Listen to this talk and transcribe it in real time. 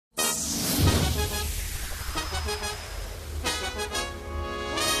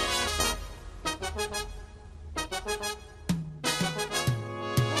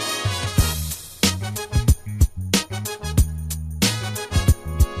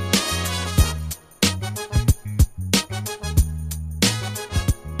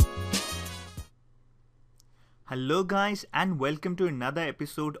Hello guys and welcome to another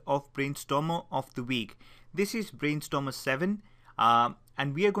episode of Brainstormer of the Week. This is Brainstormer 7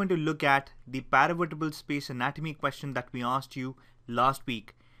 and we are going to look at the paravertebral space anatomy question that we asked you last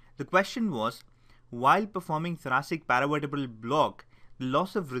week. The question was, while performing thoracic paravertebral block, the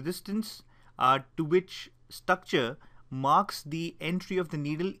loss of resistance to which structure marks the entry of the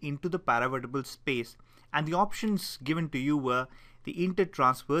needle into the paravertebral space, and the options given to you were the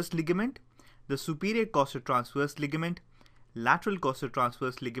intertransverse ligament, the superior costotransverse ligament, lateral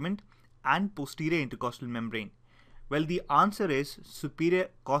costotransverse ligament, and posterior intercostal membrane. Well, the answer is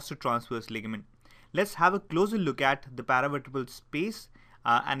superior costotransverse ligament. Let's have a closer look at the paravertebral space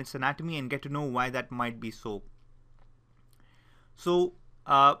and its anatomy and get to know why that might be so. So,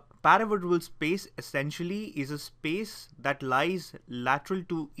 paravertebral space essentially is a space that lies lateral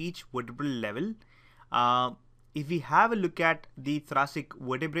to each vertebral level. If we have a look at the thoracic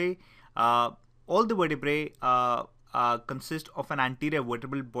vertebrae, all the vertebrae consist of an anterior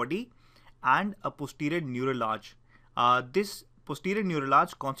vertebral body and a posterior neural arch. This posterior neural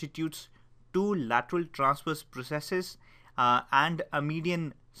arch constitutes two lateral transverse processes and a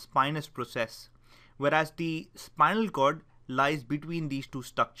median spinous process, whereas the spinal cord lies between these two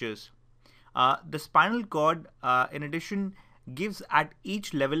structures. The spinal cord, in addition, gives at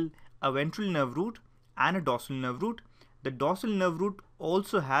each level a ventral nerve root and a dorsal nerve root. The dorsal nerve root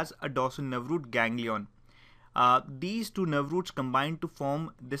also has a dorsal nerve root ganglion. These two nerve roots combine to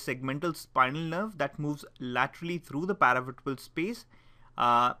form the segmental spinal nerve that moves laterally through the paravertebral space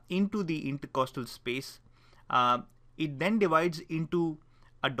into the intercostal space. It then divides into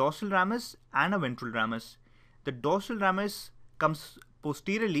a dorsal ramus and a ventral ramus. The dorsal ramus comes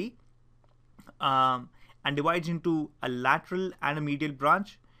posteriorly and divides into a lateral and a medial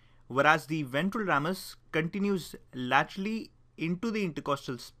branch, whereas the ventral ramus continues laterally into the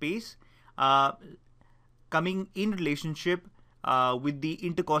intercostal space, coming in relationship with the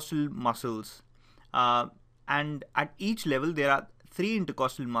intercostal muscles. And at each level there are three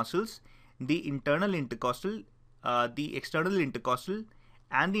intercostal muscles: the internal intercostal, the external intercostal,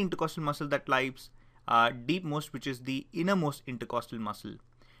 and the intercostal muscle that lies deepmost, which is the innermost intercostal muscle.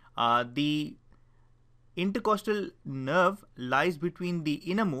 The intercostal nerve lies between the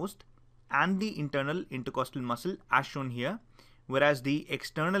innermost and the internal intercostal muscle as shown here, whereas the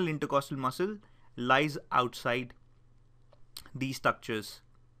external intercostal muscle lies outside these structures.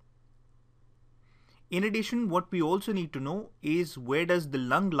 In addition, what we also need to know is where does the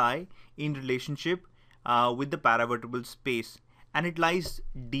lung lie in relationship with the paravertebral space, and it lies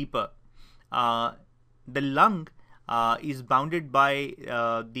deeper. The lung is bounded by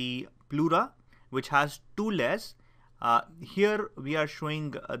the pleura, which has two layers. Here we are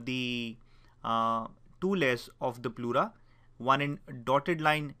showing the two layers of the pleura, one in dotted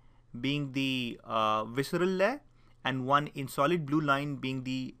line being the visceral layer and one in solid blue line being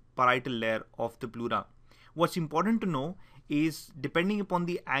the parietal layer of the pleura. What's important to know is, depending upon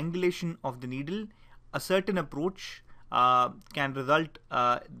the angulation of the needle, a certain approach can result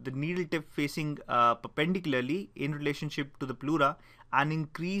the needle tip facing perpendicularly in relationship to the pleura and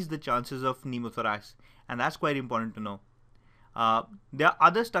increase the chances of pneumothorax, and that's quite important to know. There are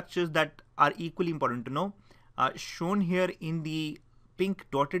other structures that are equally important to know. Shown here in the pink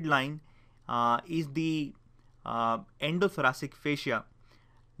dotted line is the endothoracic fascia.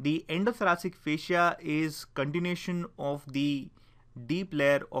 The endothoracic fascia is continuation of the deep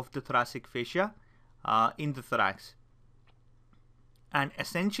layer of the thoracic fascia in the thorax, and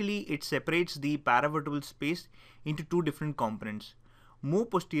essentially it separates the paravertebral space into two different components. More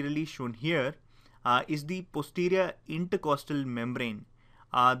posteriorly shown here is the posterior intercostal membrane.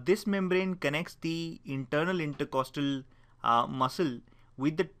 This membrane connects the internal intercostal muscle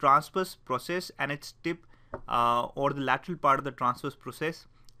with the transverse process and its tip or the lateral part of the transverse process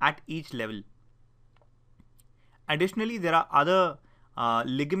at each level. Additionally, there are other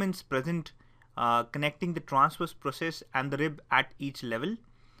ligaments present connecting the transverse process and the rib at each level,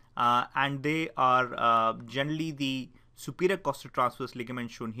 and they are generally the superior costotransverse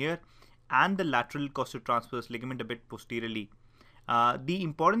ligament shown here and the lateral costotransverse ligament a bit posteriorly. The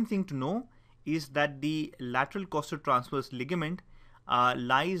important thing to know is that the lateral costotransverse ligament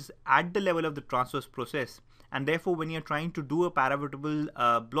lies at the level of the transverse process, and therefore when you're trying to do a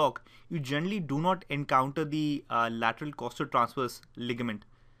paravertebral block, you generally do not encounter the lateral costotransverse ligament.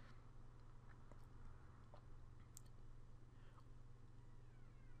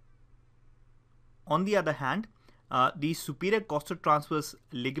 On the other hand, the superior costotransverse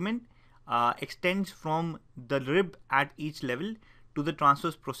ligament extends from the rib at each level to the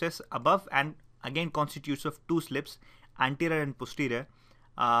transverse process above, and again constitutes of two slips, anterior and posterior,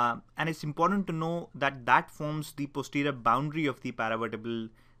 and it's important to know that that forms the posterior boundary of the paravertebral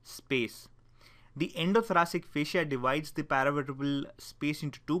space. The endothoracic fascia divides the paravertebral space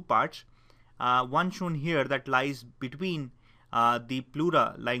into two parts, one shown here that lies between the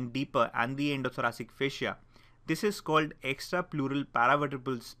pleura lying deeper and the endothoracic fascia. This is called extrapleural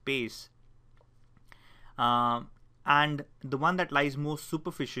paravertebral space, and the one that lies more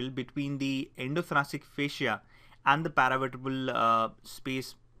superficial between the endothoracic fascia and the paravertebral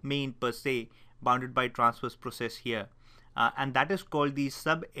space main per se, bounded by transverse process here, and that is called the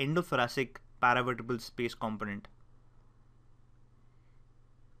subendothoracic paravertebral space component.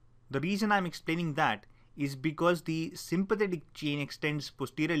 The reason I'm explaining that is because the sympathetic chain extends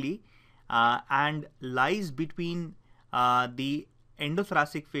posteriorly and lies between the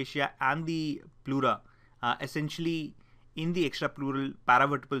endothoracic fascia and the pleura, essentially in the extrapleural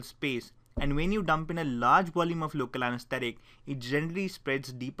paravertebral space. And when you dump in a large volume of local anesthetic, it generally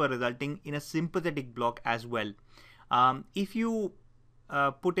spreads deeper, resulting in a sympathetic block as well. If you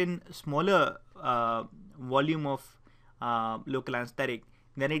put in smaller volume of local anesthetic,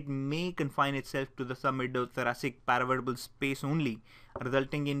 then it may confine itself to the subendothoracic paravertebral space only,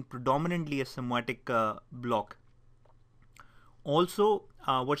 resulting in predominantly a somatic block. Also,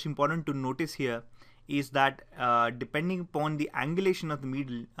 what's important to notice here is that depending upon the angulation of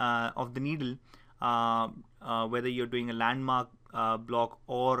the needle, whether you're doing a landmark block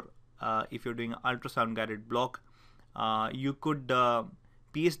or if you're doing an ultrasound guided block, you could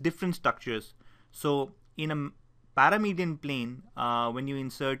pierce different structures. So in a paramedian plane, when you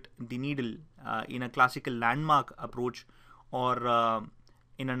insert the needle in a classical landmark approach, or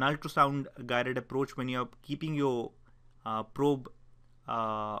in an ultrasound guided approach, when you're keeping your probe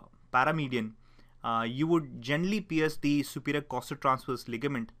paramedian, you would generally pierce the superior costotransverse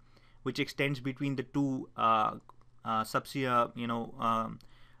ligament, which extends between the two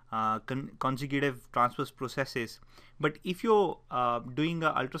consecutive transverse processes. But if you're doing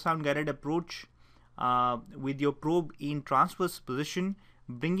an ultrasound guided approach with your probe in transverse position,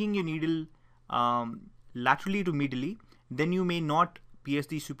 bringing your needle laterally to medially, then you may not pierce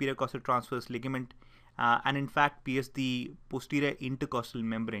the superior costotransverse ligament and in fact pierce the posterior intercostal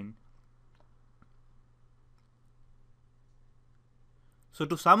membrane. So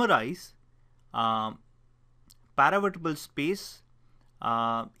to summarize, paravertebral space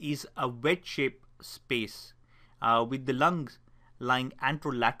is a wedge-shaped space with the lungs lying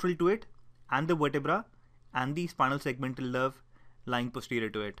anterolateral to it, and the vertebra and the spinal segmental nerve lying posterior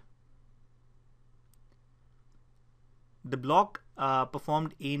to it. The block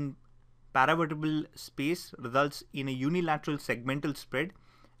performed in paravertebral space results in a unilateral segmental spread,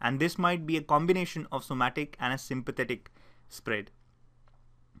 and this might be a combination of somatic and a sympathetic spread.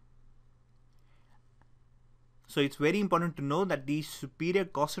 So it's very important to know that the superior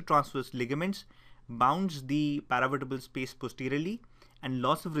costotransverse ligaments bounds the paravertebral space posteriorly, and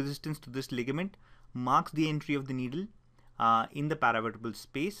loss of resistance to this ligament marks the entry of the needle in the paravertebral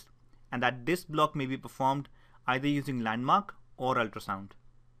space, and that this block may be performed either using landmark or ultrasound.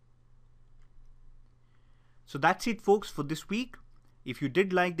 So that's it, folks, for this week. If you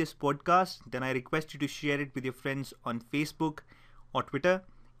did like this podcast, then I request you to share it with your friends on Facebook or Twitter.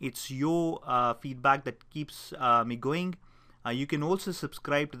 It's your feedback that keeps me going. You can also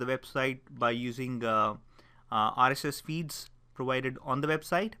subscribe to the website by using RSS feeds provided on the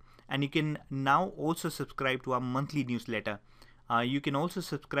website, and you can now also subscribe to our monthly newsletter. You can also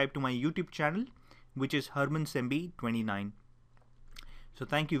subscribe to my YouTube channel, which is Herman Sembi 29. So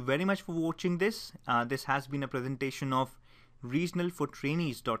thank you very much for watching this. This has been a presentation of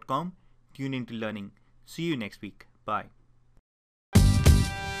regionalfortrainees.com. Tune into learning. See you next week. Bye.